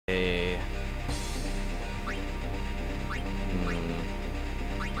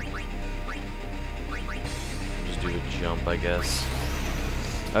I guess.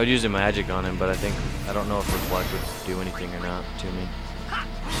 I would use a magic on him, but I don't know if Reflect would do anything or not to me.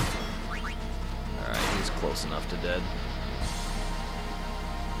 Alright, he's close enough to dead.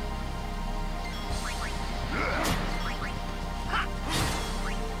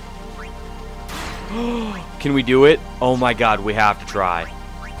 Can we do it? Oh my god, we have to try.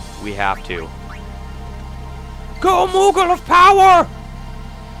 We have to. Go Moogle of Power!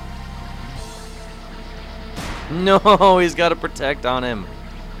 No, he's got a protect on him.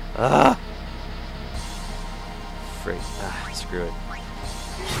 Freak. Screw it.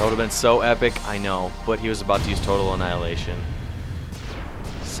 That would have been so epic, I know, but he was about to use Total Annihilation.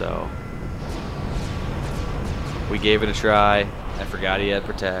 So we gave it a try. I forgot he had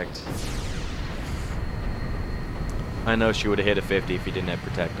protect. I know she would have hit a 50 if he didn't have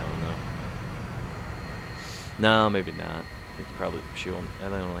protect on him, though. No, maybe not. I think probably she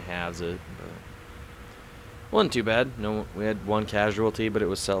only has it. But wasn't too bad. No, we had one casualty, but it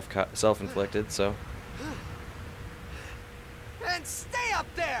was self-inflicted. So. And stay up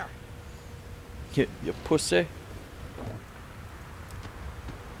there. You pussy.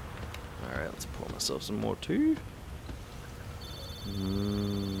 All right, let's pour myself some more tea.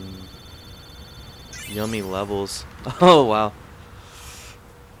 Yummy levels. Oh, wow.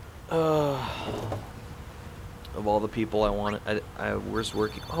 Of all the people I wanted, I was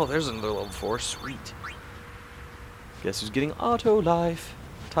working. Oh, there's another level 4. Sweet. Guess who's getting auto life?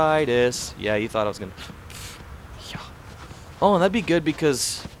 Tidus. Yeah, you thought I was gonna. Yeah. Oh, and that'd be good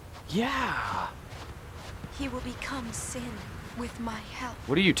because. Yeah. He will become sin with my help.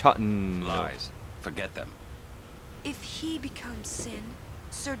 What are you talking? Lies. Forget them. If he becomes sin,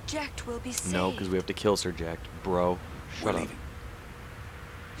 Sir Jack will be saved. No, because we have to kill Sir Jack, bro. Shut up.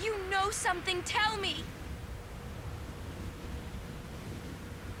 You know something, tell me!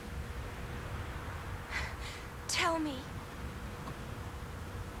 Tell me.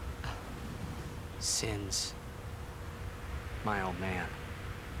 Sin's my old man.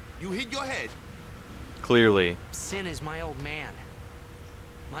 You hit your head. Clearly. Sin is my old man.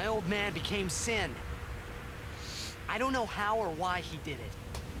 My old man became sin. I don't know how or why he did it.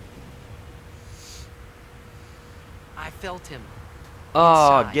 I felt him.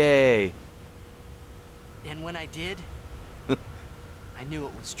 Oh, inside. gay. And when I did, I knew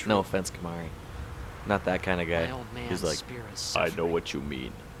it was true. No offense, Kamari. Not that kind of guy. My old man's He's like, spirit's I know suffering. what you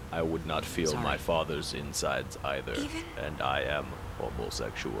mean. I would not feel Sorry. my father's insides either. And I am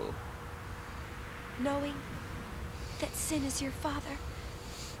homosexual. Knowing that sin is your father.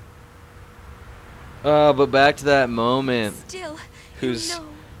 But back to that moment. Still, Who's you know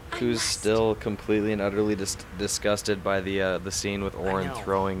I who's must. still completely and utterly disgusted by the scene with Orin know.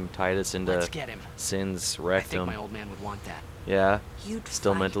 throwing Tidus into Let's get him. Sin's I rectum. think my old man would want that. Yeah. You'd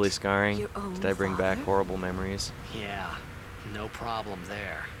Still fight mentally scarring. your own Did I bring back father? horrible memories? Yeah, no problem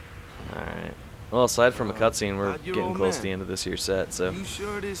there. Alright. Well, aside from a cutscene, we're how'd your getting old close to man? the end of this year's set, so. You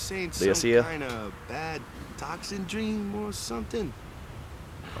sure this ain't Do you some see ya? kind of bad toxin dream or something?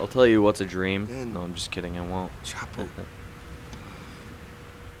 I'll tell you what's a dream. Then- No, I'm just kidding, I won't. Chapo.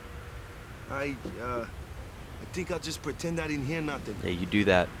 I think I'll just pretend I didn't hear nothing. Yeah, you do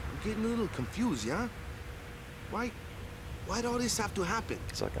that. I'm getting a little confused, yeah? Why'd all this have to happen?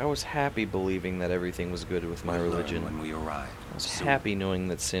 It's like I was happy believing that everything was good with my religion. When we arrive. I was happy knowing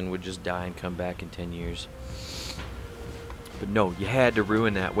that Sin would just die and come back in 10 years. But no, you had to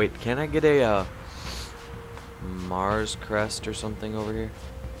ruin that. Wait, can I get a Mars crest or something over here?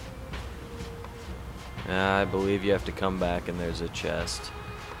 I believe you have to come back and there's a chest.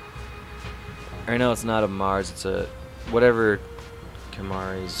 Or no, it's not a Mars, it's a whatever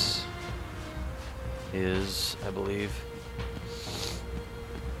Kamari's is, I believe.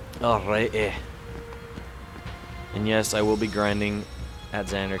 Alright, And yes, I will be grinding at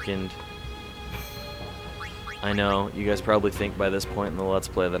Zanarkand. I know, you guys probably think by this point in the Let's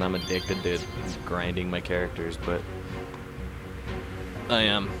Play that I'm addicted to grinding my characters, but I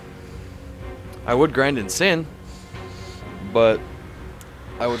am. I would grind in Sin, but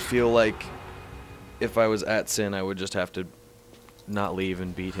I would feel like if I was at Sin, I would just have to not leave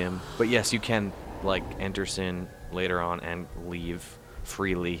and beat him. But yes, you can, like, enter Sin later on and leave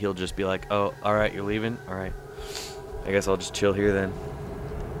freely. He'll just be like, oh, alright, you're leaving? Alright. I guess I'll just chill here then.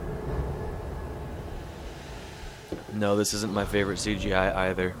 No, this isn't my favorite CGI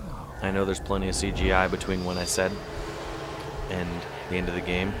either. I know there's plenty of CGI between when I said and the end of the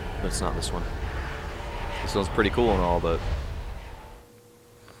game, but it's not this one. This one's pretty cool and all, but...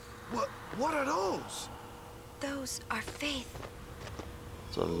 What are those? Those are faith.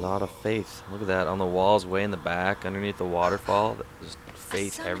 It's a lot of faith. Look at that on the walls way in the back, underneath the waterfall. There's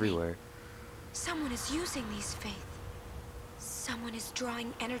faith summoning. everywhere. Someone is using these faith. Someone is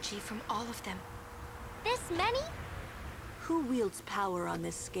drawing energy from all of them. This many? Who wields power on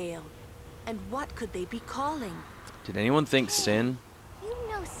this scale? And what could they be calling? Did anyone think Sin? You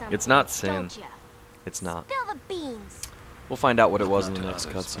know something, It's not Sin. don't ya? It's not. Spill the beans. We'll find out what it was in Not the to next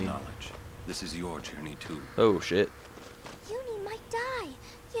others for cutscene. knowledge. This is your journey too. Oh shit. Uni might die,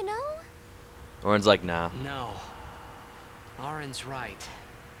 you know? Orin's like, nah. No. Lauren's right.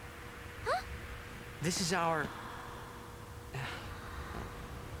 Huh? This is our...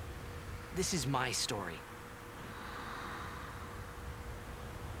 This is my story.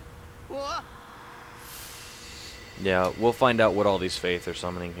 What? Yeah, we'll find out what all these faith are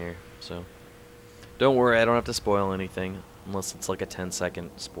summoning here, so. Don't worry, I don't have to spoil anything. Unless it's like a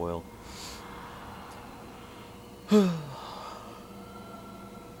 10-second spoil. Gonna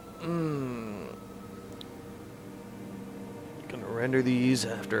render these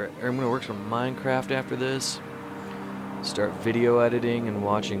after. I'm gonna work some Minecraft after this. Start video editing and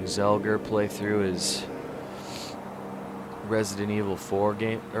watching Zelger play through his Resident Evil 4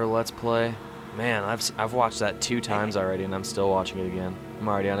 game or Let's Play. Man, I've watched that 2 times already, and I'm still watching it again. I'm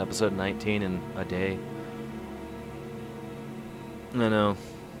already on episode 19 in a day. I know,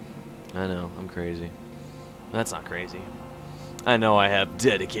 I'm crazy. That's not crazy. I know I have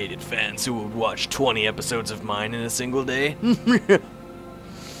dedicated fans who would watch 20 episodes of mine in a single day.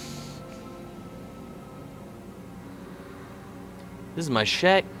 This is my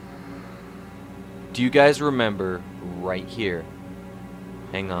shack. Do you guys remember right here?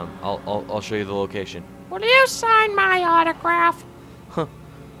 Hang on, I'll show you the location. Will you sign my autograph? Huh.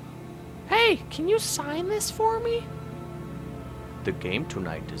 Hey, can you sign this for me? The game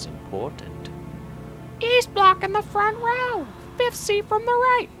tonight is important. He's blocking the front row. 5th seat from the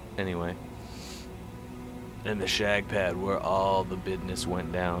right. Anyway. And the shag pad where all the business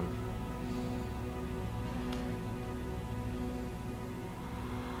went down.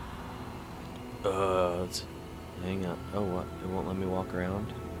 Hang on. Oh, what? It won't let me walk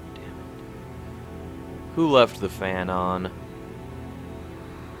around? Damn it. Who left the fan on?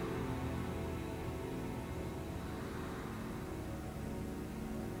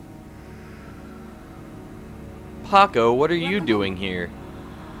 Paco, what are you doing here?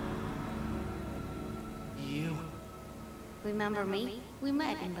 You... Remember me? We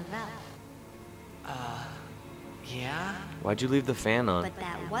met in Bavel. Yeah? Why'd you leave the fan on? But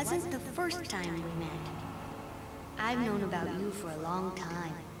that wasn't the first time we met. I've known about you for a long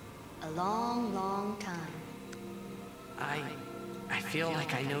time. A long, long time. I feel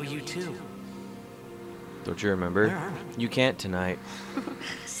like I know you too. Don't you remember? Where are we? You can't tonight.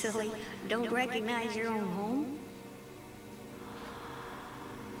 Silly, don't recognize your own home?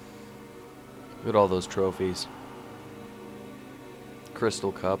 Look at all those trophies.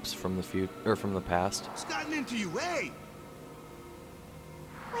 Crystal cups from the from the past. What's gotten into you, hey?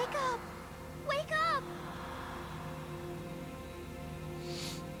 Wake up! Wake up!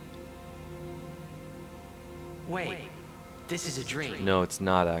 Wait, this is a dream. No, it's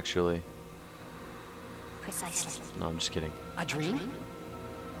not actually. Precisely. No, I'm just kidding. A dream?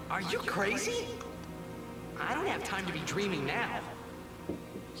 Are you crazy? I don't have time to be dreaming now.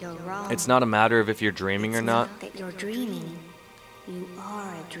 You're wrong. It's not a matter of if you're dreaming or It's not. that you're dreaming. You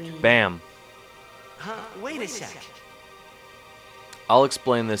are a dream. Bam. Huh? Wait a sec. I'll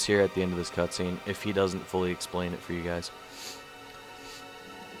explain this here at the end of this cutscene if he doesn't fully explain it for you guys.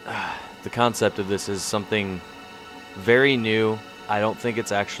 The concept of this is something very new. I don't think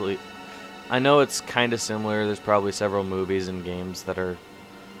it's actually... I know it's kind of similar. There's probably several movies and games that are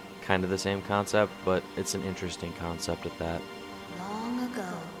kind of the same concept, but it's an interesting concept at that. Long ago,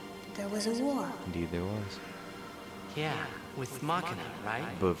 there was a war. Indeed there was. Yeah, with Machina,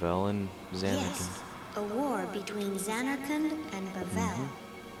 right? Bavel and Xanarkand. Yes, a war between Xanarkand and Bavel.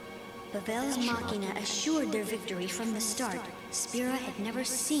 Bavel's Machina assured their victory from the start. Spira had never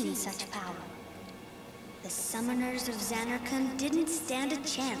seen such power. The summoners of Xanarkand didn't stand a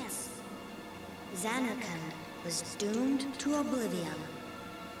chance. Xanarkand was doomed to oblivion.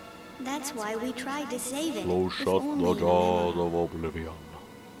 That's why we tried to save it. Blow with shut only the doors of oblivion.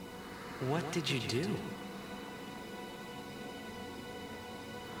 What did you do?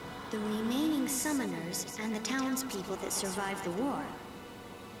 The remaining summoners and the townspeople that survived the war,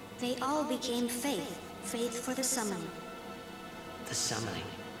 they all became faith for the summoning. The summoning.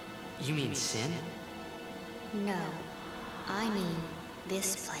 You mean sin? No, I mean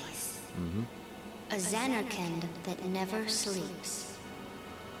this place. A Xanarkand that never sleeps.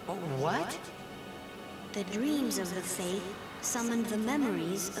 Oh, what? The dreams of the faith summoned the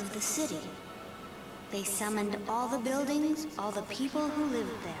memories of the city. They summoned all the buildings, all the people who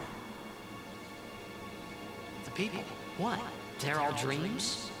lived there. The people? What? They're all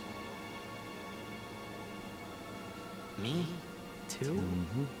dreams? Me? Too?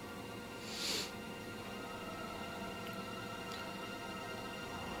 Mm-hmm.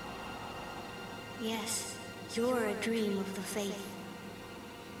 Yes, you're a dream of the faith.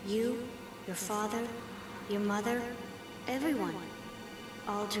 You, your father, your mother, everyone.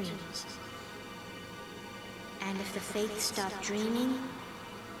 All dreams. And if the faith stopped dreaming,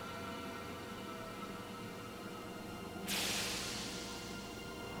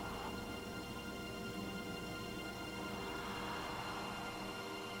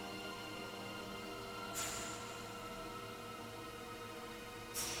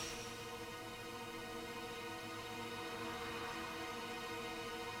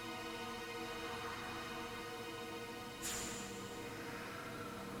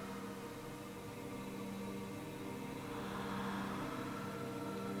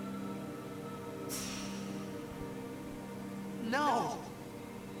 No!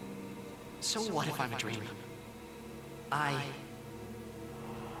 So what if I'm a dream? I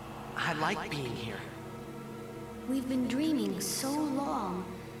like being here. we've been dreaming so long.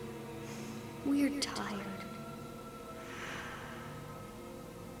 We're tired.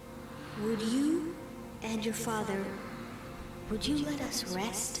 Would you and your father, would you let us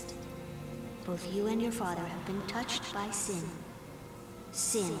rest? Both you and your father have been touched by sin.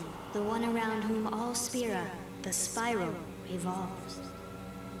 Sin, the one around whom all Spira, the spiral, revolves.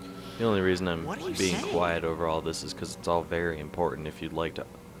 The only reason I'm What are you being saying? quiet over all this is because it's all very important if you'd like to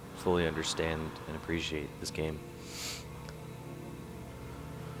fully understand and appreciate this game.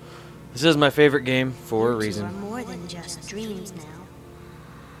 This is my favorite game for a You two reason. are more than just dreams now.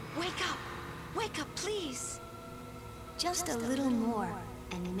 Wake up! Wake up, please! Just a little more,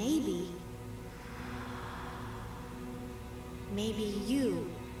 and maybe you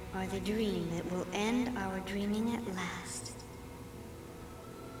are the dream that will end our dreaming at last.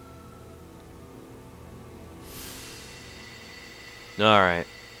 Alright.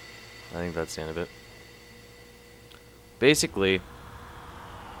 I think that's the end of it. Basically,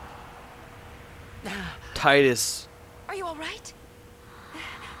 Tidus Are you alright?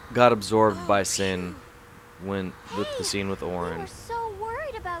 got absorbed by Oh, sin when with the scene with We Orin. were so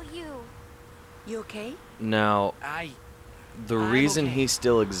worried about you. You okay? Now, the I'm reason okay. he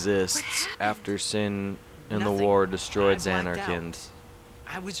still exists happened? after sin in the Nothing. war destroyed I blacked out. Zanarkand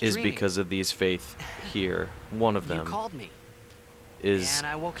I was is dreaming. because of these faith here. One of You them called me. is and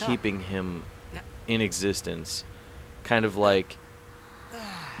I woke up. keeping him Yeah. in existence. Kind of like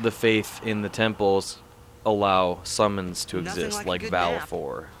the faith in the temples allow summons to Nothing exist, like a like good nap. Valfor,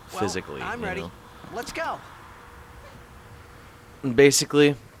 Well, physically. I'm you ready. know? Let's go. And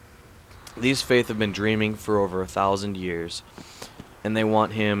basically, these faith have been dreaming for over 1,000 years, and they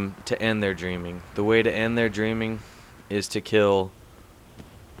want him to end their dreaming. The way to end their dreaming is to kill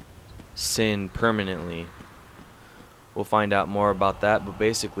Sin permanently. We'll find out more about that, but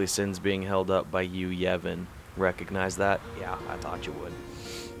basically Sin's being held up by you, Yevon. Recognize that? Yeah, I thought you would.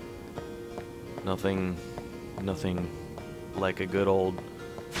 Nothing like a good old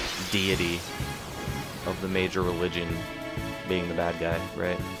deity of the major religion being the bad guy,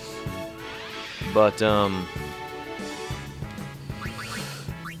 right? But,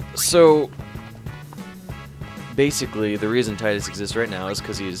 so, basically, the reason Tidus exists right now is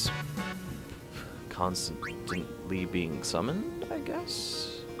because he's constantly being summoned, I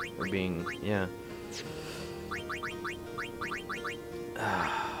guess? Or being, yeah.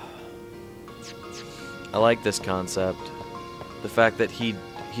 I like this concept. The fact that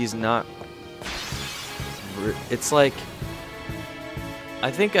he's not... It's like... I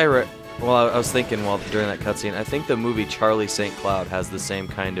think I was thinking during that cutscene, I think the movie Charlie St. Cloud has the same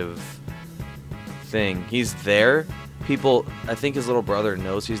kind of thing. He's there. People, I think his little brother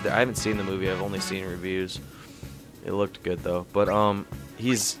knows he's there. I haven't seen the movie. I've only seen reviews. It looked good though. But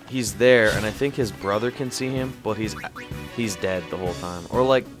he's there, and I think his brother can see him, but he's dead the whole time, or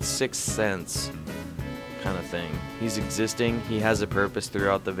like Sixth Sense kind of thing. He's existing. He has a purpose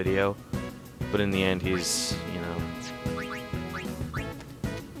throughout the video, but in the end, he's, you know.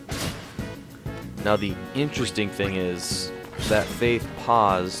 Now the interesting thing is that Faith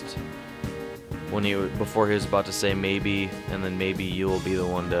paused when before he was about to say maybe, and then maybe you will be the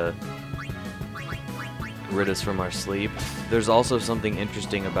one to rid us from our sleep. There's also something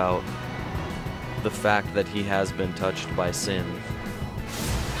interesting about the fact that he has been touched by sin,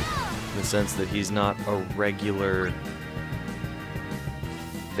 in the sense that he's not a regular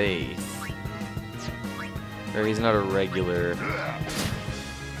Faith, or he's not a regular